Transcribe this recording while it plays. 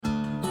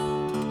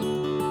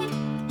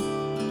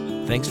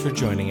Thanks for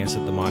joining us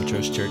at the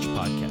Montrose Church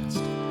Podcast.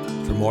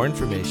 For more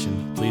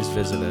information, please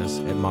visit us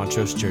at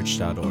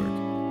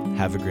montrosechurch.org.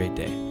 Have a great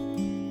day.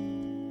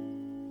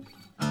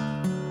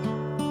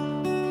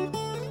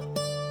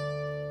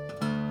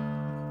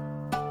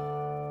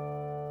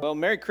 Well,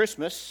 Merry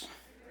Christmas.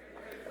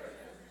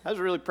 That was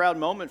a really proud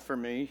moment for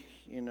me.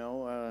 You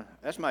know,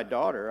 that's my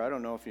daughter. I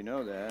don't know if you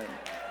know that. I know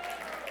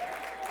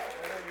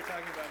you're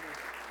talking about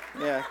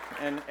me. Yeah,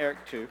 and Eric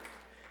too.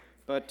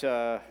 But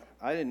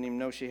I didn't even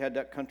know she had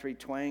that country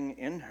twang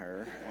in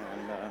her.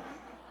 And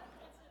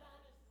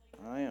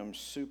I am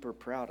super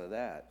proud of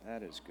that.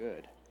 That is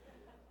good.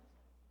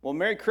 Well,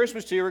 Merry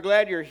Christmas to you. We're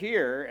glad you're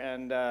here.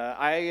 And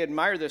I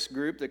admire this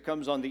group that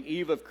comes on the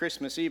eve of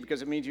Christmas Eve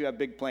because it means you have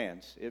big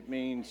plans. It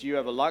means you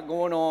have a lot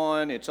going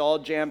on. It's all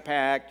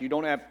jam-packed. You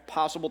don't have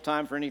possible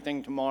time for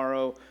anything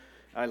tomorrow.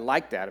 I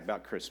like that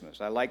about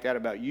Christmas. I like that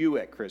about you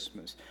at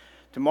Christmas.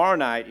 Tomorrow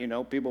night, you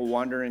know, people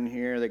wander in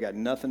here. They got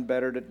nothing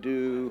better to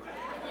do.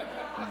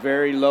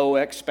 Very low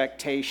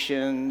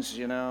expectations,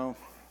 you know.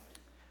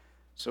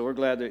 So we're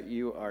glad that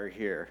you are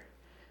here.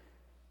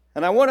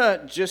 And I want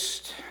to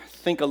just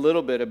think a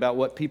little bit about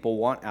what people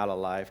want out of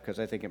life because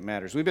I think it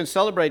matters. We've been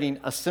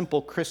celebrating a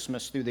simple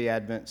Christmas through the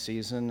Advent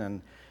season,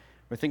 and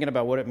we're thinking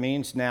about what it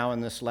means now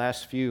in this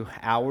last few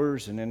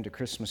hours and into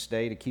Christmas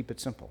Day to keep it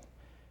simple.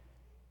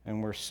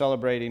 And we're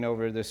celebrating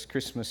over this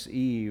Christmas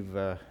Eve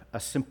a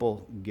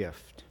simple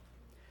gift.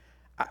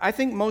 I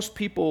think most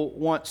people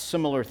want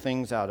similar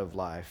things out of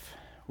life.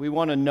 We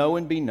want to know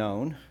and be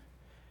known.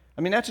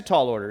 I mean, that's a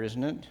tall order,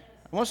 isn't it?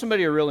 I want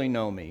somebody to really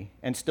know me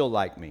and still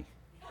like me.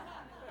 You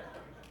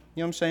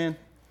know what I'm saying?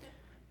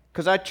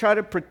 Because I try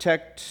to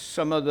protect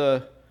some of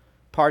the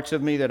parts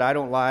of me that I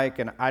don't like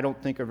and I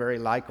don't think are very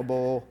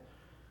likable.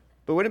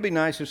 But wouldn't it be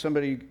nice if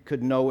somebody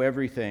could know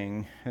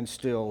everything and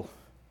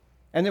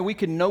that we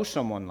could know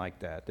someone like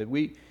that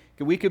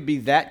we could be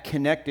that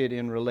connected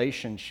in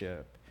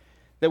relationship,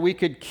 that we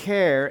could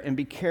care and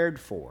be cared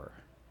for,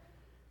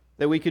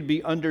 that we could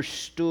be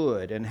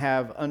understood and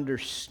have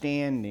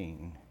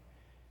understanding.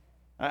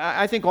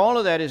 I think all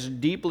of that is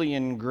deeply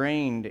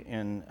ingrained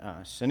in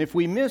us. And if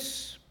we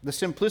miss the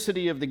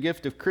simplicity of the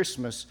gift of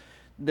Christmas,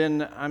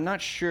 then I'm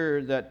not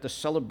sure that the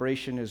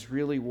celebration is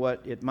really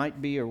what it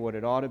might be or what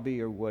it ought to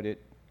be or what it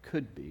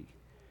could be.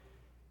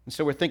 And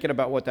so we're thinking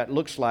about what that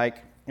looks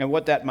like and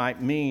what that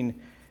might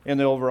mean in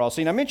the overall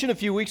scene. I mentioned a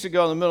few weeks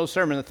ago in the middle of the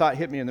sermon, the thought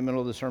hit me in the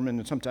middle of the sermon,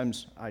 and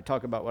sometimes I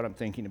talk about what I'm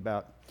thinking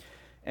about.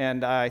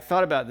 And I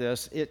thought about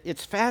this.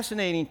 It's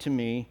fascinating to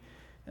me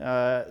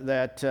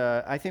that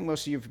I think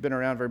most of you have been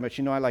around very much.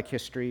 You know I like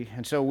history.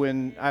 And so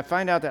when I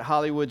find out that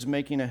Hollywood's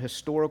making a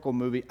historical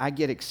movie, I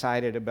get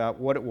excited about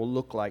what it will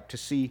look like to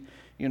see,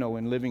 you know,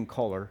 in living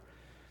color.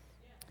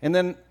 And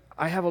then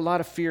I have a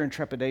lot of fear and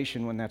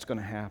trepidation when that's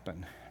going to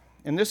happen.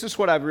 And this is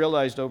what I've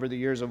realized over the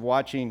years of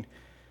watching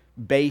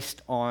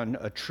based on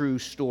a true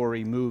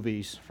story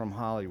movies from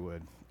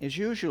Hollywood, is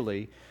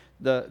usually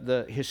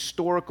the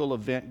historical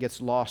event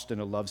gets lost in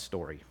a love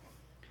story.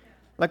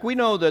 Like we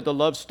know that the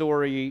love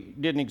story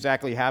didn't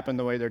exactly happen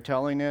the way they're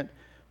telling it.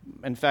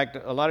 In fact,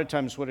 a lot of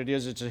times what it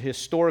is, it's a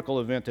historical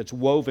event that's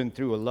woven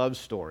through a love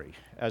story,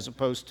 as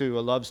opposed to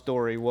a love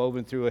story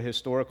woven through a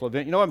historical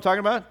event. You know what I'm talking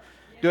about?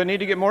 Do I need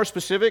to get more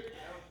specific?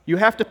 You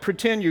have to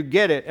pretend you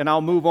get it, and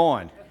I'll move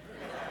on.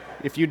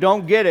 If you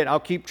don't get it, I'll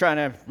keep trying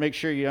to make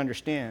sure you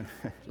understand.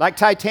 Like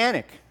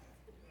Titanic.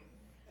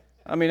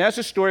 I mean, that's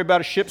a story about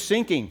a ship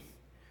sinking.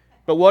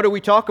 But what do we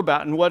talk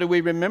about and what do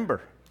we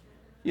remember?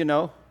 You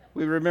know,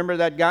 we remember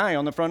that guy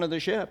on the front of the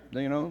ship,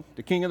 you know,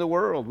 the king of the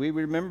world. We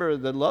remember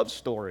the love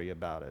story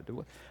about it.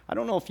 I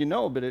don't know if you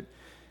know, but it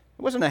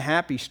wasn't a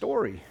happy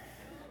story.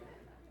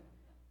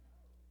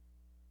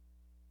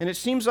 And it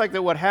seems like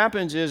that what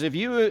happens is if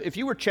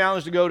you were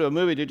challenged to go to a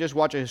movie to just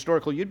watch a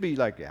historical, you'd be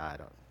like, yeah, I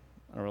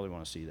don't really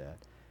want to see that.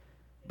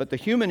 But the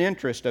human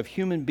interest of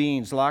human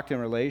beings locked in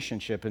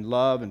relationship and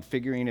love and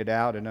figuring it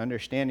out and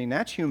understanding,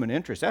 that's human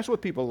interest. That's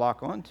what people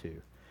lock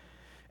onto.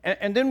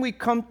 And then we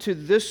come to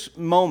this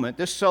moment,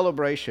 this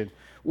celebration,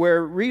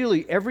 where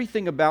really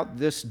everything about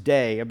this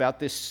day, about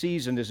this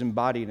season is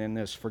embodied in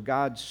this. For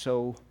God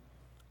so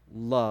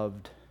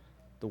loved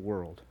the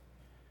world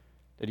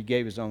that he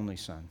gave his only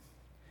son,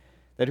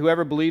 that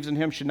whoever believes in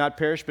him should not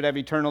perish but have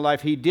eternal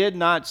life. He did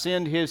not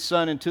send his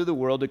son into the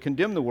world to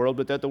condemn the world,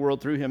 but that the world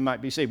through him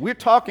might be saved. We're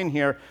talking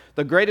here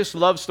the greatest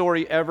love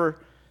story ever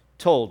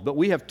told, but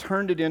we have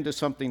turned it into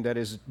something that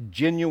is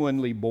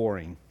genuinely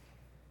boring.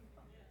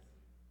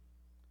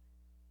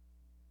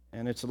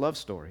 And it's a love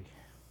story.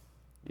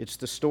 It's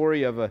the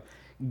story of a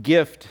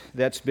gift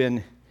that's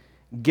been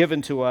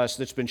given to us,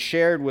 that's been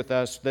shared with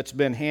us, that's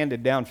been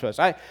handed down to us.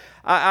 I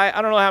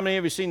don't know how many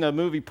of you have seen the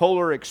movie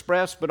Polar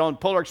Express, but on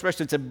Polar Express,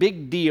 it's a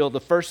big deal,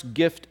 the first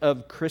gift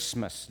of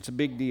Christmas. It's a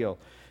big deal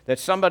that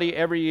somebody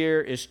every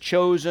year is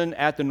chosen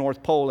at the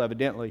North Pole,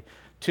 evidently,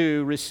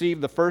 to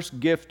receive the first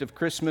gift of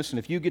Christmas. And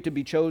if you get to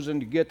be chosen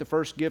to get the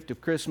first gift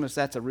of Christmas,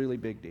 that's a really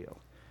big deal.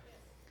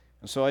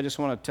 And so I just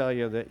want to tell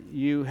you that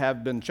you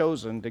have been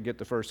chosen to get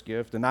the first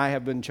gift, and I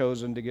have been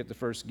chosen to get the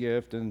first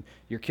gift, and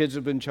your kids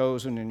have been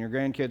chosen, and your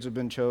grandkids have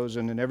been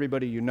chosen, and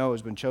everybody you know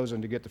has been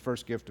chosen to get the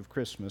first gift of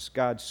Christmas.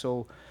 God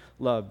so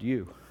loved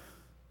you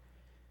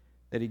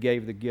that he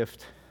gave the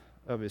gift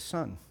of his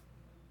Son.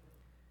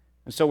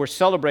 And so we're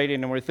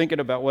celebrating and we're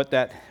thinking about what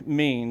that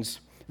means.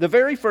 The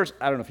very first,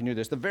 I don't know if you knew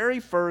this, the very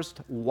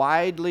first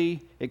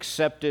widely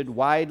accepted,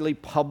 widely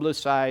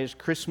publicized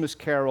Christmas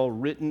carol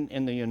written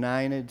in the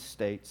United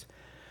States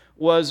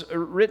was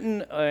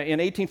written in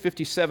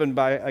 1857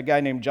 by a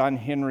guy named John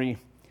Henry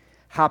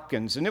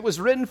Hopkins. And it was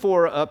written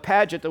for a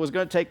pageant that was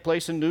going to take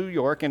place in New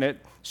York, and it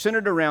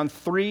centered around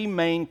three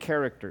main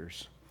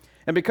characters.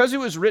 And because it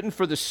was written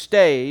for the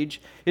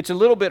stage, it's a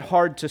little bit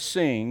hard to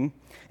sing.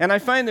 And I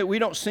find that we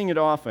don't sing it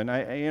often.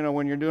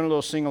 When you're doing a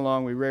little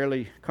sing-along, we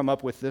rarely come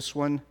up with this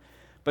one.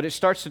 But it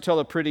starts to tell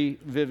a pretty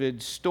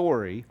vivid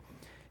story.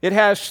 It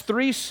has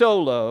three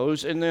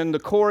solos, and then the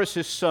chorus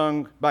is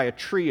sung by a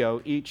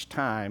trio each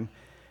time.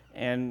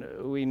 And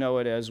we know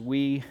it as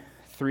We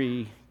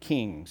Three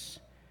Kings.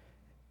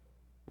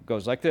 It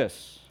goes like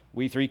this.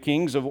 We three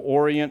kings of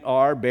Orient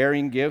are,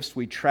 bearing gifts.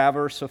 We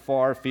traverse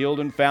afar, field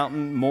and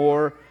fountain,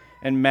 moor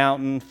and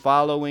mountain,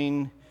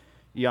 following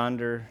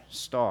yonder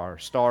star.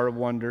 Star of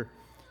wonder,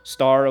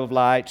 star of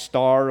light,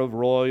 star of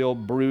royal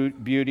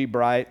beauty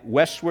bright,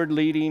 westward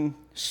leading,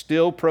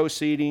 still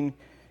proceeding,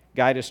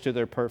 guide us to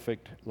their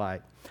perfect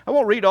light. I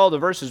won't read all the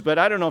verses, but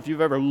I don't know if you've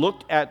ever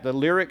looked at the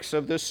lyrics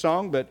of this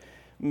song, but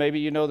maybe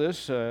you know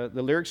this. The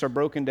lyrics are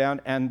broken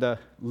down and the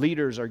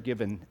leaders are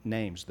given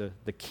names.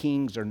 The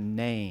kings are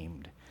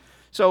named.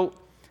 So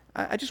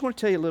I just want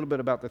to tell you a little bit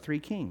about the three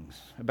kings,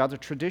 about the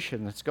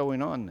tradition that's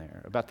going on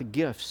there, about the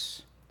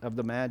gifts of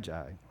the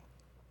Magi.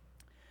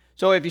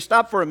 So if you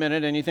stop for a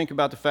minute and you think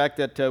about the fact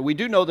that we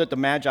do know that the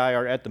Magi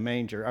are at the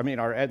manger,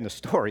 are in the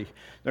story,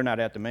 they're not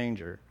at the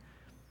manger.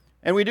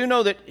 And we do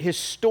know that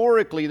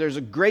historically there's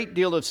a great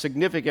deal of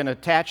significance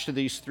attached to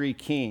these three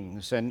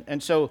kings.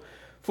 And so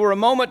for a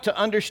moment to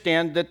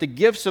understand that the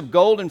gifts of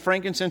gold and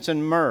frankincense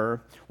and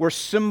myrrh were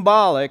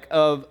symbolic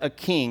of a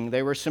king.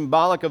 They were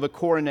symbolic of a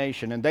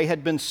coronation, and they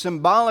had been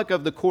symbolic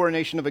of the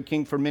coronation of a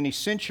king for many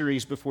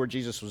centuries before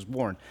Jesus was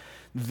born.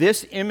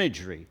 This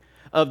imagery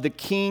of the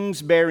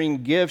kings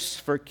bearing gifts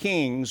for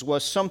kings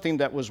was something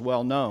that was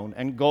well known,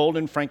 and gold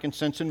and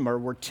frankincense and myrrh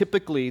were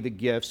typically the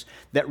gifts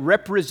that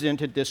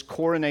represented this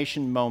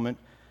coronation moment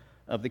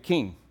of the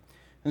king.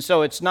 And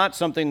so it's not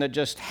something that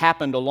just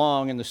happened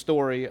along in the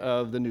story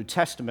of the New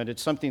Testament.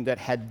 It's something that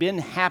had been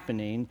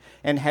happening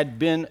and had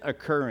been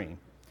occurring.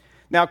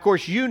 Now, of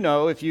course, you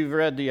know, if you've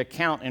read the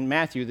account in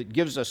Matthew that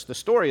gives us the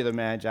story of the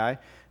Magi,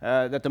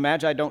 that the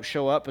Magi don't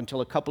show up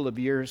until a couple of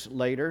years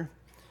later.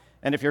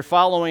 And if you're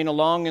following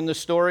along in the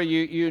story,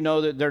 you know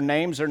that their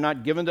names are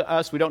not given to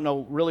us. We don't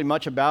know really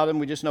much about them.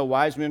 We just know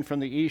wise men from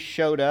the east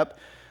showed up.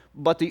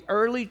 But the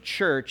early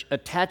church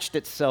attached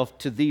itself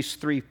to these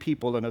three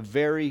people in a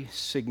very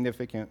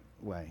significant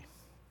way.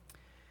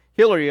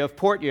 Hilary of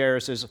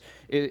Poitiers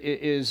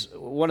is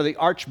one of the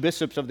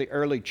archbishops of the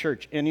early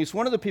church, and he's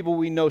one of the people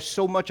we know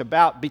so much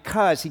about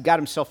because he got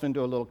himself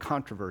into a little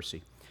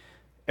controversy.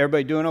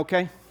 Everybody doing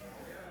okay?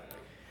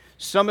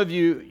 Some of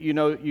you,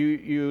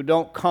 you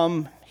don't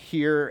come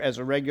here as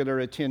a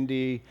regular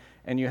attendee,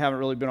 and you haven't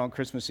really been on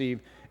Christmas Eve,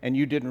 and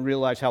you didn't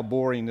realize how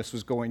boring this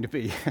was going to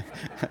be.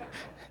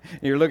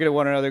 You're looking at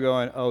one another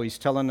going, oh, he's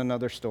telling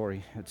another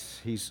story.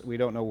 We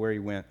don't know where he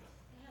went.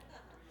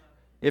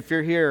 If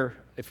you're here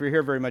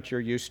very much, you're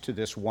used to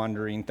this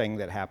wandering thing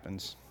that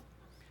happens.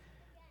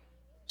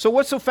 So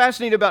what's so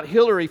fascinating about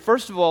Hilary,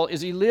 first of all,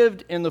 is he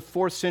lived in the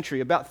 4th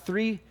century. About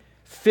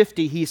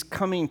 350, he's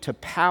coming to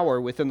power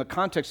within the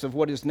context of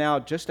what is now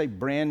just a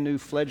brand new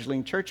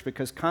fledgling church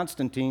because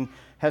Constantine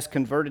has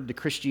converted to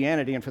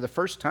Christianity, and for the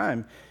first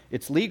time,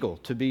 it's legal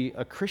to be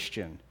a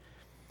Christian.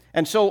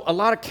 And so a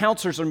lot of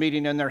counselors are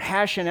meeting, and they're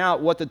hashing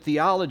out what the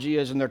theology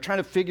is, and they're trying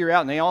to figure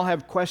out, and they all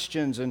have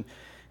questions. And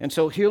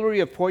so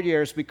Hilary of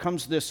Poitiers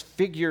becomes this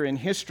figure in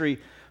history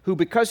who,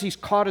 because he's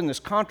caught in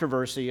this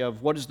controversy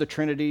of what is the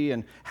Trinity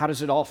and how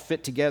does it all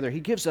fit together, he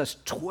gives us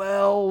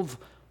 12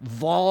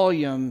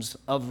 volumes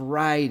of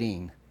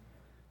writing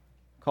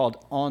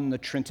called On the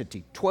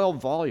Trinity.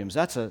 12 volumes.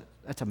 That's a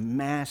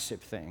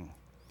massive thing.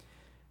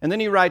 And then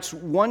he writes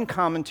one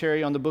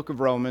commentary on the book of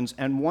Romans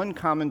and one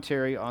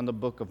commentary on the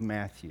book of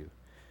Matthew.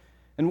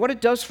 And what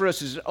it does for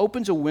us is it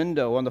opens a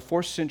window on the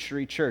 4th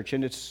century church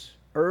and its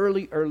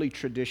early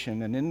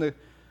tradition. And in the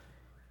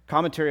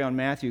commentary on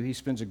Matthew, he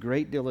spends a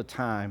great deal of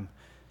time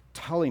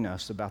telling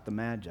us about the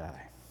Magi.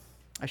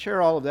 I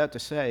share all of that to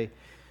say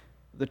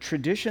the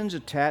traditions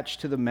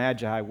attached to the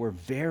Magi were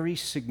very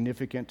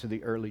significant to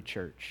the early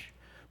church,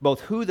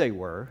 both who they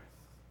were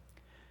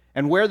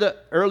and where the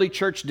early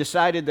church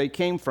decided they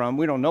came from.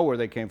 We don't know where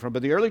they came from,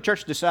 but the early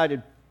church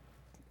decided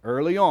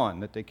early on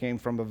that they came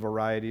from a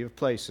variety of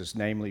places,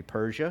 namely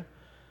Persia,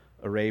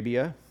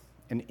 Arabia,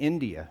 and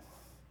India.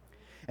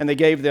 And they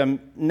gave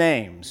them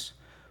names,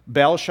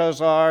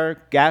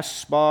 Belshazzar,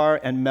 Gaspar,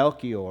 and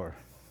Melchior.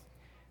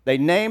 They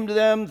named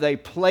them, they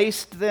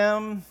placed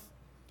them,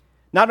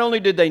 Not only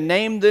did they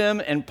name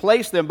them and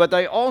place them, but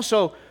they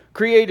also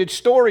created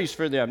stories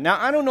for them. Now,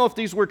 I don't know if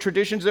these were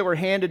traditions that were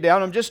handed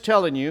down. I'm just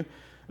telling you,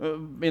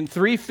 in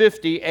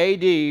 350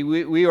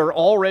 AD, we are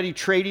already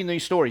trading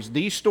these stories.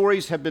 These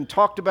stories have been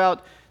talked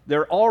about. They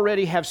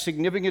already have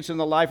significance in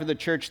the life of the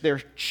church.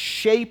 They're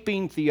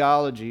shaping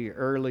theology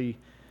early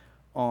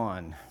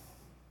on.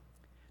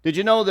 Did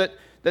you know that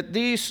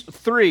these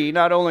three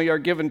not only are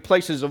given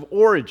places of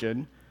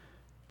origin,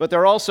 but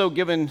they're also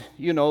given,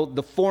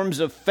 the forms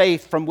of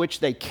faith from which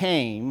they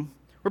came?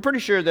 We're pretty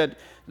sure that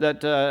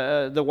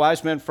the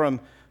wise man from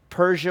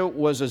Persia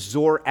was a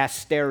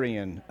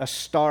Zoroastrian, a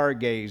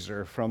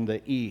stargazer from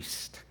the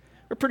east.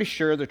 We're pretty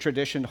sure the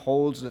tradition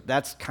holds that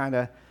that's kind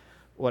of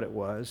what it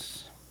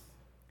was.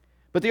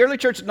 But the early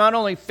church not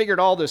only figured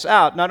all this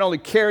out, not only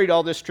carried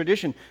all this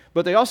tradition,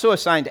 but they also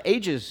assigned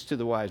ages to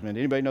the wise men.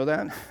 Anybody know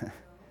that?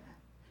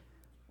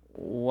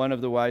 One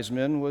of the wise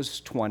men was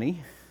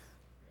 20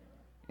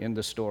 in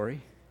the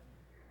story.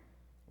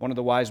 One of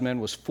the wise men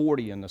was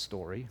 40 in the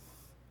story.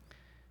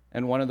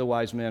 And one of the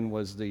wise men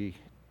was the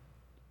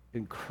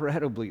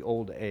incredibly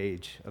old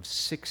age of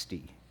 60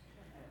 in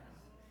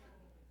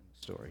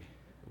the story.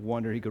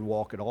 Wonder he could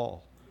walk at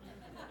all,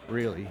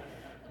 really,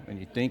 when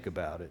you think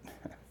about it.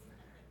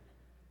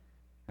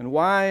 And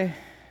why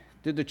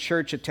did the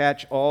church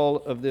attach all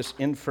of this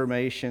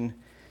information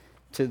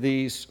to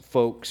these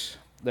folks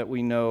that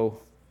we know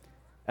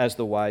as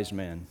the wise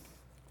men?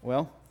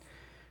 Well,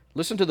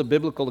 listen to the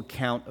biblical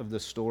account of the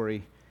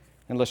story,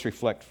 and let's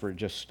reflect for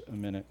just a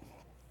minute.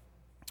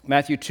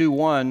 Matthew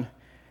 2:1,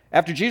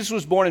 after Jesus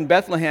was born in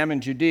Bethlehem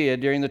in Judea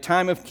during the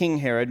time of King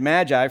Herod,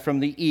 Magi from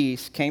the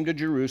east came to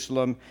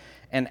Jerusalem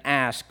and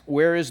asked,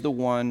 "Where is the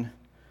one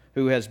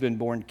who has been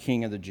born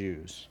King of the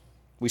Jews?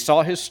 We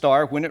saw his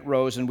star when it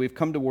rose, and we've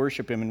come to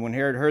worship him." And when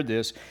Herod heard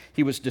this,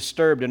 he was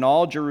disturbed, and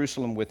all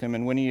Jerusalem with him.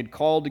 And when he had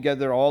called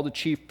together all the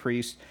chief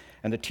priests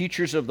and the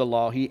teachers of the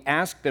law, he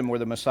asked them where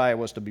the Messiah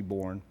was to be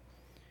born.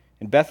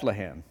 "In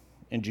Bethlehem,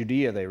 in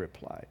Judea," they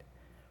replied.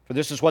 "For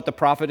this is what the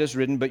prophet has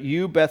written, but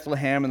you,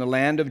 Bethlehem, in the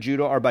land of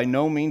Judah, are by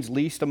no means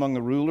least among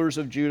the rulers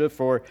of Judah,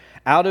 for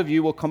out of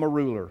you will come a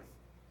ruler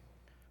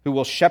who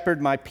will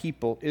shepherd my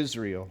people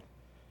Israel."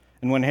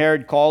 And when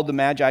Herod called the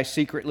Magi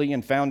secretly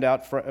and found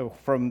out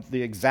from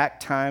the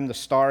exact time the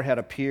star had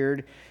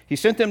appeared, he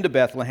sent them to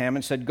Bethlehem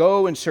and said,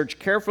 "Go and search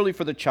carefully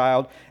for the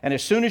child, and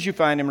as soon as you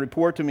find him,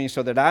 report to me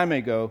so that I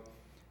may go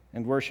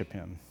and worship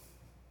him."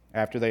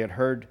 After they had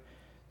heard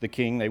the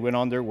king, they went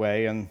on their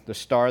way, and the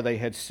star they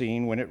had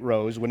seen when it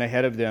rose went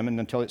ahead of them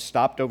until it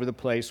stopped over the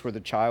place where the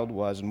child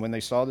was. And when they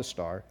saw the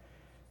star,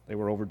 they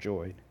were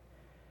overjoyed.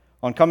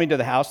 On coming to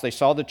the house, they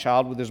saw the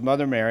child with his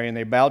mother Mary, and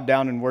they bowed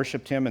down and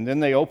worshipped him. And then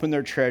they opened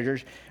their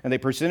treasures, and they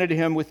presented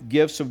him with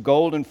gifts of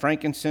gold and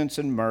frankincense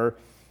and myrrh.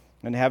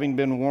 And having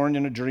been warned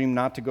in a dream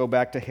not to go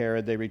back to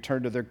Herod, they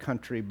returned to their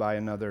country by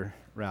another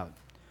route.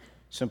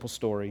 Simple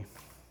story.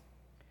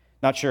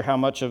 Not sure how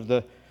much of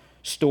the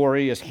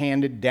story is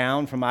handed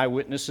down from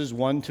eyewitnesses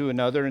one to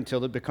another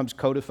until it becomes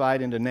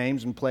codified into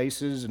names and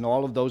places and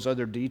all of those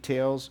other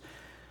details.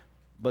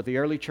 But the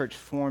early church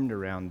formed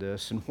around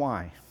this. And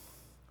why?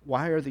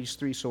 Why are these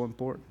three so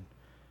important?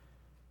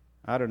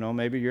 I don't know,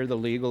 maybe you're the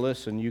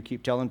legalist and you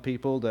keep telling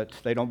people that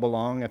they don't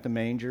belong at the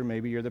manger.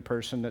 Maybe you're the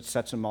person that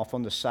sets them off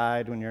on the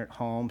side when you're at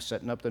home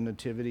setting up the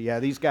nativity. Yeah,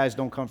 these guys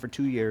don't come for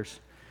 2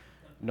 years.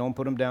 Don't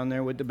put them down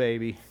there with the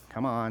baby.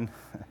 Come on.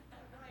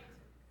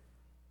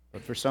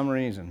 But for some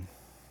reason,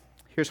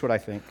 here's what I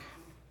think.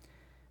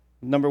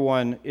 Number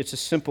one, it's a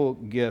simple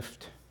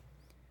gift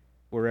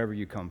wherever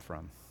you come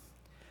from.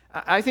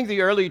 I think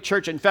the early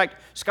church, in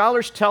fact,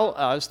 scholars tell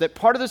us that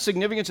part of the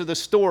significance of the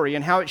story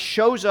and how it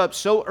shows up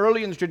so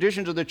early in the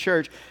traditions of the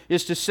church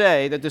is to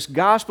say that this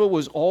gospel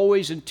was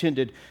always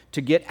intended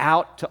to get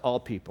out to all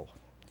people.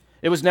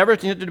 It was never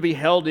intended to be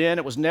held in.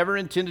 It was never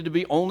intended to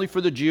be only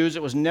for the Jews.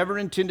 It was never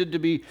intended to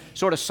be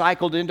sort of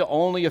cycled into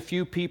only a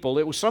few people.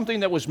 It was something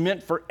that was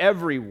meant for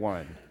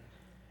everyone.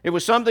 It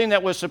was something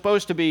that was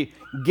supposed to be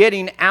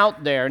getting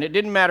out there, and it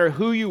didn't matter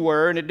who you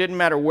were, and it didn't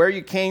matter where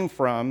you came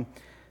from.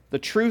 The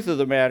truth of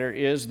the matter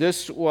is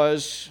this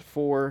was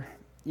for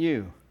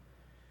you.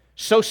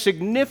 So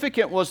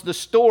significant was the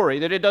story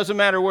that it doesn't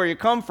matter where you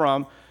come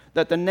from,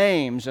 that the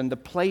names and the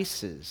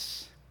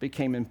places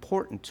became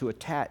important to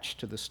attach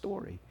to the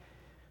story.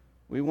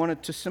 We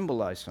wanted to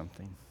symbolize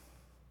something.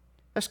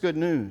 That's good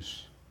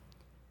news.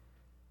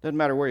 Doesn't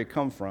matter where you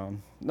come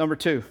from. Number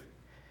two,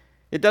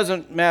 it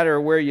doesn't matter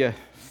where you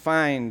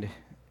find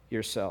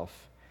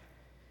yourself.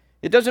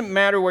 It doesn't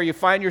matter where you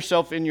find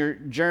yourself in your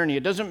journey.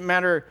 It doesn't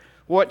matter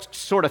what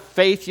sort of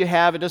faith you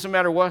have. It doesn't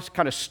matter what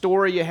kind of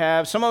story you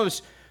have. Some of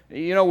us,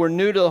 we're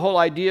new to the whole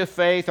idea of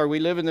faith, or we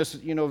live in this,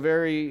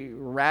 very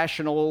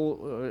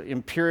rational,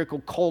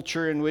 empirical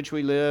culture in which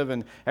we live,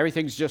 and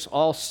everything's just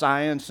all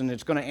science, and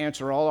it's going to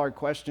answer all our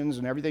questions,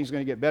 and everything's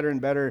going to get better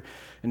and better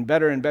and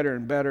better and better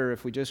and better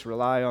if we just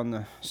rely on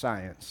the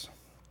science.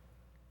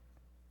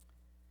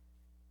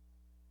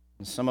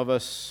 And some of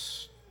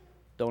us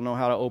don't know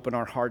how to open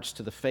our hearts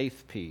to the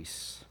faith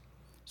piece.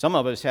 Some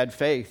of us had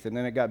faith, and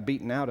then it got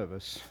beaten out of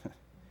us.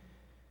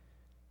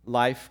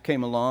 life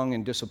came along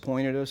and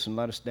disappointed us and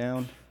let us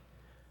down.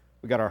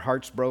 We got our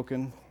hearts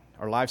broken.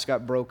 Our lives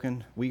got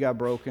broken. We got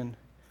broken.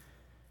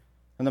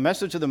 And the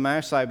message of the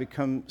Messiah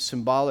becomes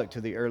symbolic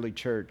to the early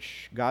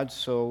church. God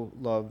so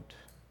loved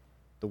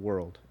the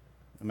world,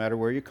 no matter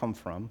where you come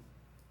from,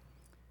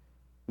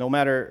 no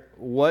matter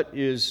what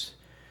is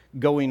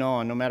going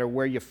on, no matter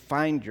where you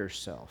find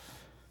yourself,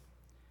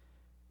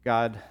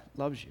 God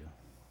loves you.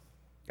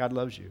 God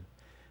loves you.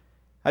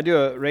 I do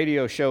a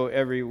radio show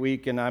every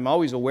week, and I'm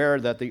always aware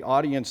that the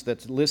audience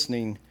that's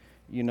listening,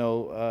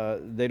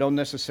 they don't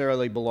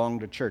necessarily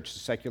belong to church. It's a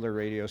secular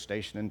radio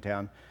station in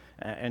town.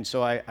 And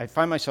so I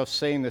find myself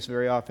saying this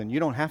very often. You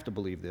don't have to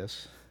believe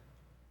this,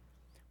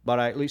 but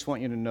I at least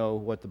want you to know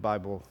what the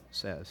Bible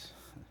says.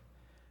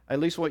 I at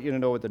least want you to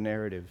know what the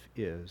narrative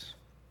is.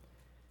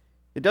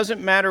 It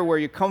doesn't matter where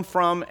you come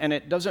from, and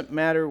it doesn't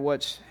matter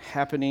what's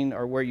happening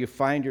or where you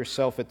find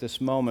yourself at this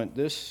moment.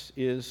 This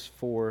is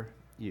for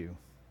you.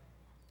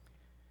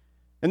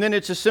 And then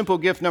it's a simple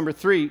gift number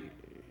 3,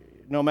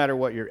 no matter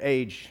what your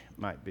age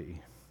might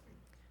be.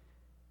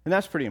 And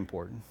that's pretty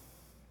important.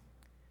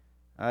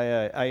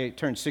 I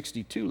turned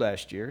 62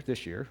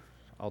 this year.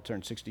 I'll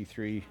turn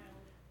 63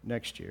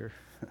 next year.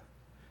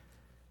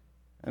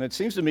 And it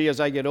seems to me as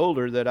I get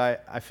older that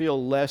I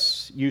feel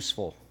less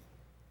useful.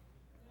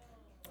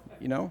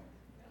 You know?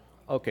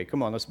 Okay,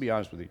 come on, let's be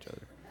honest with each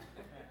other.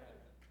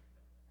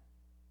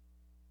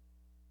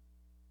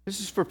 This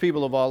is for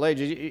people of all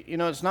ages.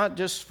 It's not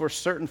just for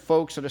certain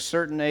folks at a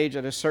certain age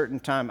at a certain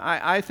time.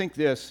 I think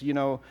this,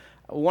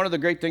 one of the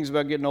great things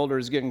about getting older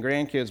is getting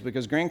grandkids,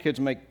 because grandkids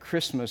make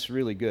Christmas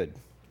really good.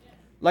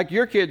 Like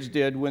your kids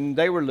did when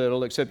they were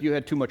little, except you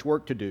had too much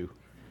work to do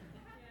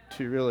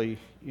to really,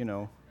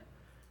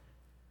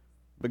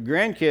 But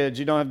grandkids,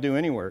 you don't have to do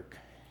any work.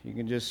 You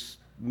can just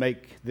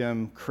make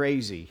them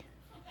crazy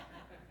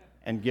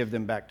and give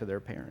them back to their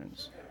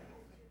parents.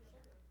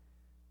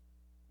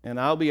 And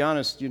I'll be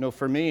honest,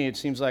 for me, it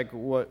seems like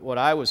what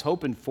I was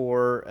hoping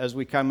for as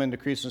we come into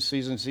Christmas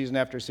season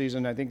after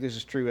season, I think this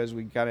is true as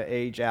we kind of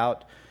age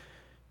out,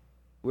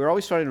 we're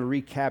always starting to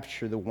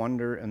recapture the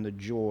wonder and the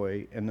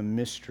joy and the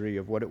mystery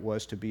of what it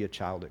was to be a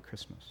child at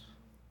Christmas.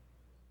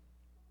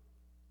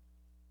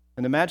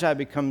 And the Magi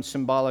become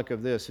symbolic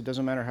of this. It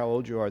doesn't matter how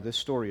old you are, this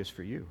story is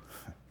for you.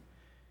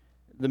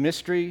 The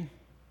mystery,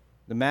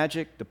 the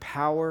magic, the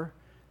power,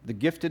 the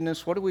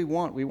giftedness, what do we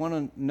want? We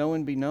want to know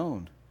and be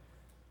known.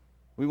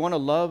 We want to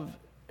love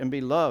and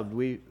be loved.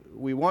 We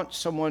want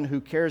someone who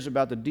cares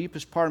about the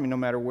deepest part of me, no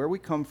matter where we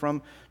come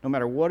from, no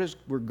matter what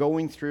we're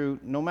going through,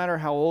 no matter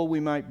how old we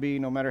might be,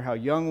 no matter how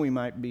young we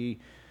might be.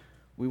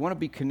 We want to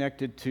be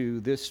connected to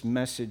this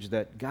message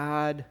that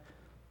God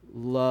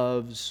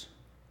loves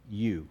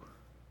you,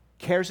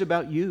 cares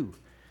about you,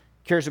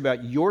 cares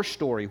about your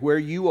story, where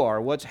you are,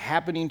 what's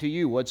happening to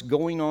you, what's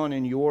going on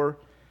in your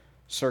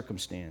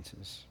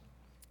circumstances.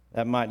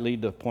 That might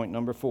lead to point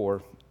number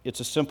 4. It's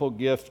a simple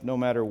gift no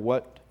matter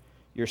what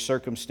your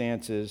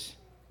circumstances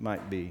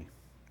might be.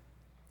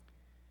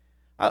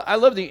 I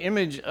love the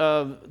image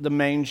of the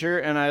manger,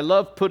 and I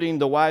love putting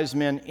the wise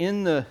men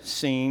in the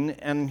scene,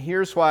 and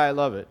here's why I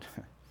love it.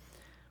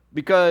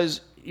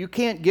 Because you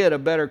can't get a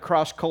better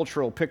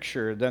cross-cultural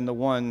picture than the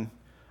one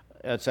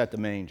that's at the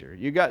manger.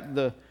 You got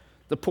the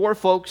poor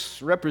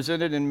folks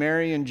represented in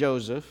Mary and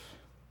Joseph.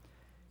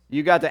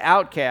 You got the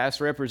outcasts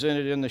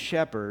represented in the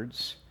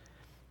shepherds.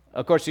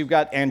 Of course, you've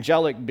got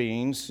angelic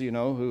beings,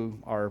 who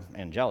are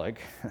angelic.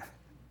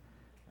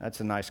 That's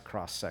a nice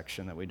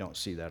cross-section that we don't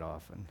see that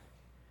often.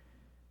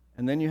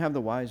 And then you have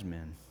the wise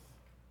men.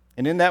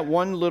 And in that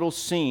one little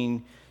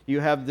scene, you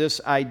have this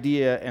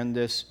idea and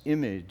this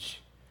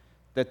image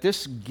that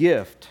this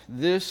gift,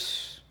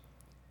 this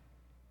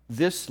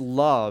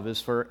love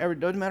is for every. It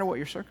doesn't matter what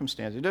your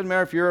circumstance. It doesn't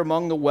matter if you're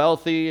among the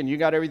wealthy and you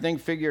got everything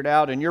figured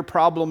out and your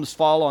problems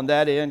fall on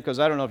that end, because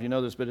I don't know if you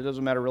know this, but it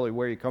doesn't matter really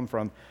where you come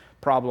from.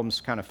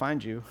 Problems kind of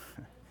find you.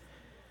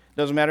 It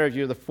doesn't matter if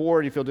you're the poor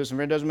and you feel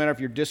disenfranchised. It doesn't matter if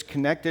you're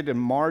disconnected and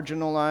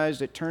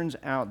marginalized. It turns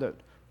out that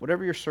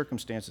whatever your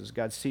circumstances,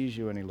 God sees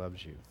you and He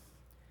loves you.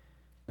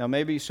 Now,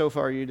 maybe so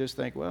far you just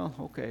think, well,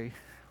 okay,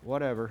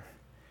 whatever.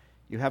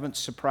 You haven't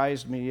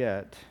surprised me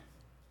yet.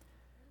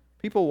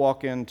 People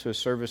walk into a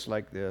service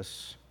like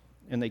this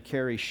and they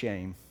carry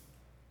shame.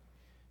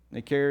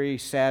 They carry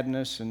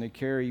sadness and they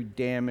carry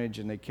damage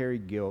and they carry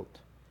guilt.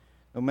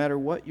 No matter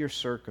what your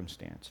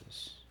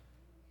circumstances,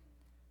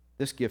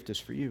 this gift is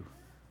for you.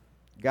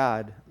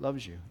 God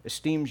loves you,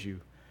 esteems you.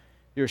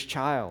 You're His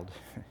child.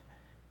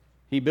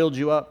 He builds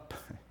you up.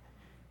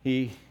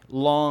 He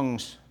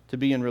longs to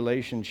be in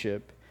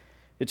relationship.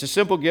 It's a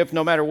simple gift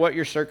no matter what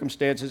your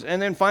circumstances. And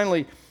then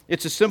finally,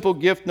 it's a simple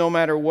gift no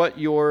matter what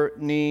your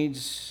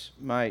needs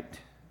might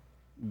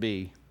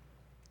be.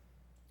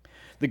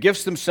 The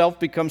gifts themselves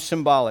become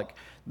symbolic.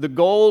 The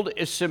gold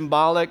is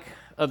symbolic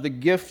of the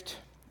gift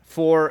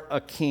for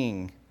a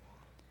king.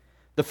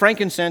 The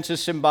frankincense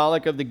is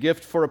symbolic of the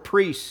gift for a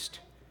priest.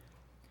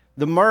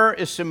 The myrrh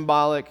is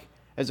symbolic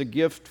as a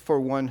gift for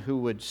one who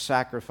would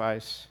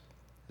sacrifice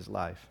his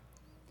life.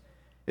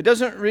 It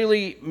doesn't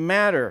really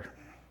matter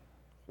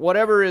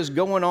whatever is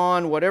going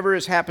on, whatever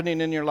is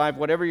happening in your life,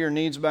 whatever your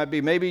needs might be,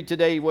 maybe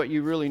today what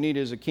you really need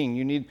is a king.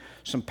 You need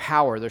some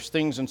power. There's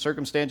things and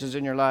circumstances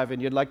in your life,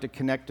 and you'd like to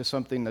connect to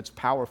something that's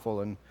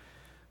powerful and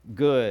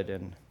good.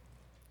 And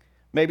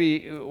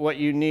maybe what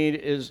you need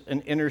is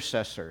an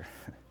intercessor.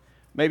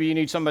 Maybe you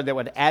need somebody that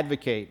would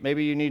advocate.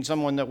 Maybe you need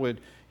someone that would,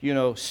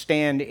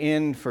 stand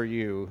in for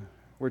you.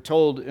 We're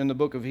told in the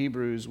book of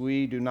Hebrews,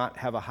 we do not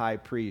have a high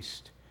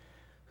priest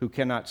who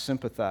cannot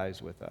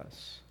sympathize with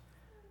us,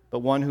 but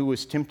one who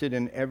was tempted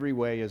in every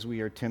way as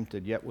we are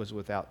tempted, yet was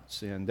without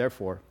sin.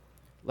 Therefore,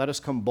 let us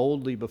come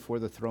boldly before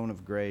the throne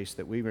of grace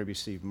that we may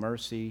receive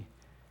mercy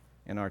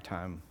in our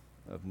time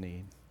of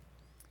need.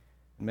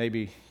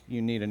 Maybe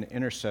you need an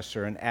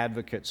intercessor, an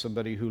advocate,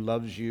 somebody who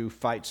loves you,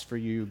 fights for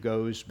you,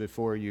 goes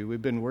before you. We've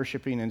been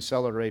worshiping and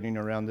celebrating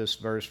around this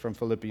verse from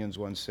Philippians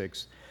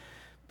 1:6,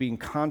 being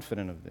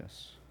confident of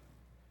this,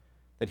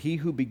 that he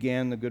who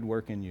began the good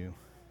work in you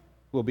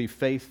will be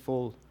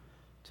faithful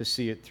to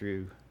see it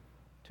through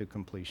to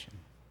completion.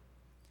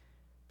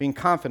 Being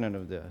confident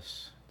of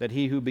this, that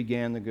he who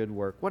began the good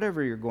work,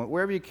 whatever you're going,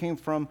 wherever you came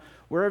from,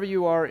 wherever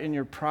you are in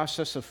your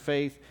process of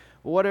faith,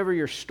 whatever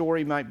your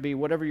story might be,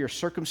 whatever your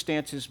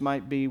circumstances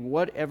might be,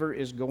 whatever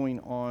is going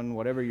on,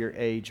 whatever your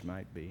age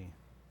might be,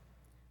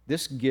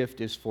 this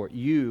gift is for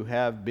you. You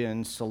have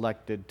been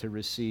selected to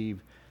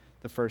receive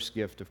the first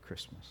gift of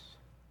Christmas.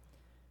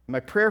 My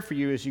prayer for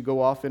you as you go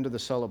off into the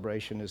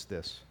celebration is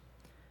this,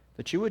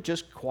 that you would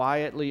just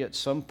quietly at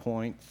some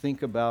point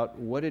think about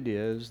what it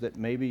is that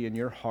maybe in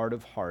your heart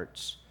of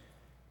hearts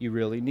you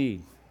really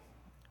need.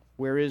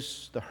 Where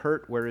is the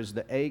hurt? Where is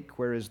the ache?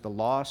 Where is the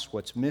loss?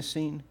 What's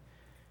missing?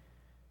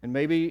 And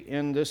maybe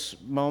in this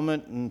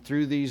moment and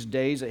through these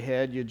days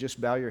ahead, you just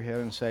bow your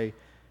head and say,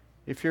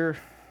 if you're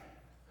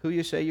who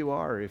you say you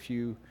are, if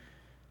you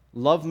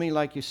love me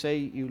like you say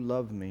you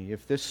love me,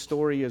 if this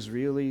story is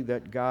really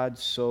that God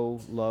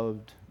so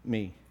loved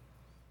me,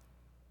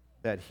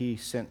 that he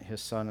sent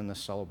his son in this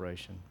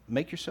celebration,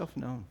 make yourself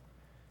known.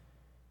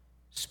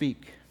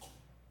 Speak.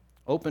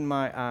 Open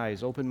my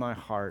eyes, open my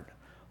heart,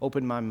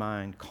 open my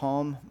mind,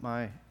 calm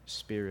my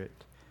spirit.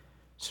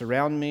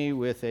 Surround me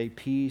with a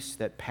peace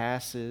that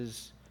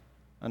passes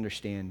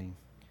understanding.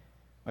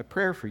 My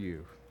prayer for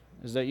you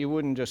is that you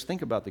wouldn't just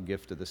think about the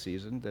gift of the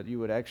season, that you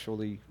would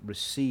actually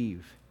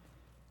receive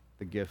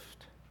the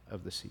gift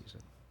of the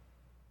season.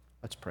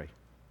 Let's pray.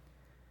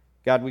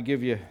 God, we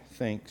give you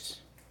thanks.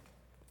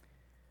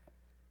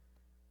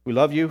 We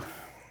love you.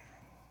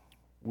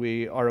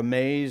 We are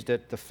amazed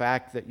at the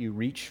fact that you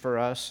reach for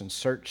us and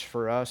search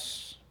for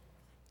us.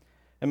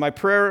 And my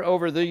prayer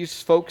over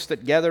these folks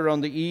that gather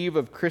on the eve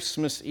of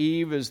Christmas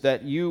Eve is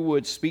that you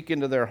would speak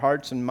into their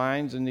hearts and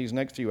minds in these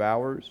next few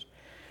hours.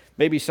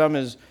 Maybe some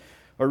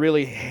are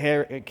really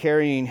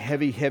carrying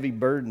heavy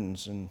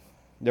burdens, and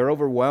they're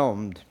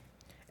overwhelmed,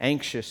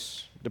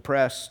 anxious,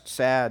 depressed,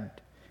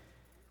 sad.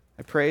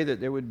 I pray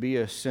that there would be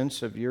a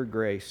sense of your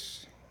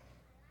grace.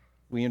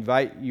 We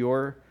invite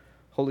your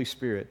Holy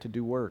Spirit to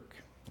do work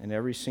in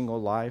every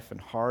single life and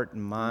heart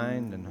and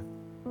mind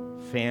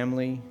and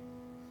family.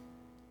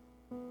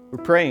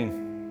 We're praying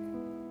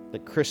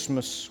that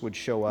Christmas would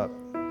show up,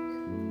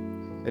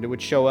 that it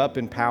would show up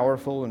in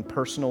powerful and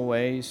personal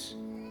ways,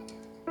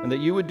 and that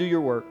you would do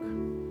your work,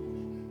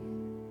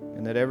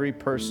 and that every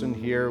person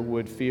here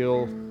would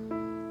feel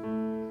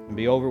and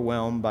be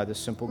overwhelmed by the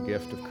simple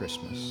gift of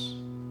Christmas.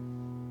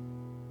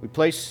 We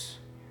place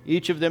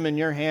each of them in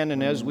your hand,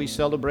 and as we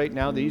celebrate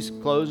now these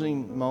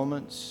closing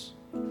moments,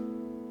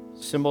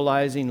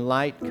 symbolizing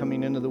light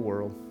coming into the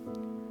world,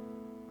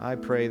 I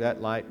pray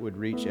that light would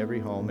reach every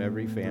home,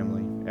 every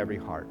family, every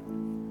heart.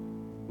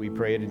 We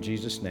pray it in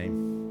Jesus'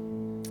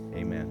 name.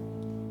 Amen.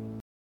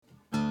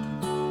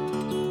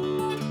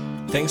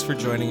 Thanks for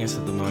joining us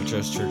at the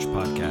Montrose Church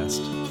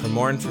Podcast. For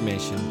more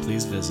information,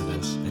 please visit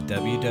us at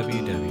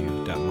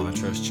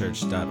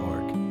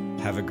www.montrosechurch.org.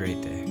 Have a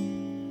great day.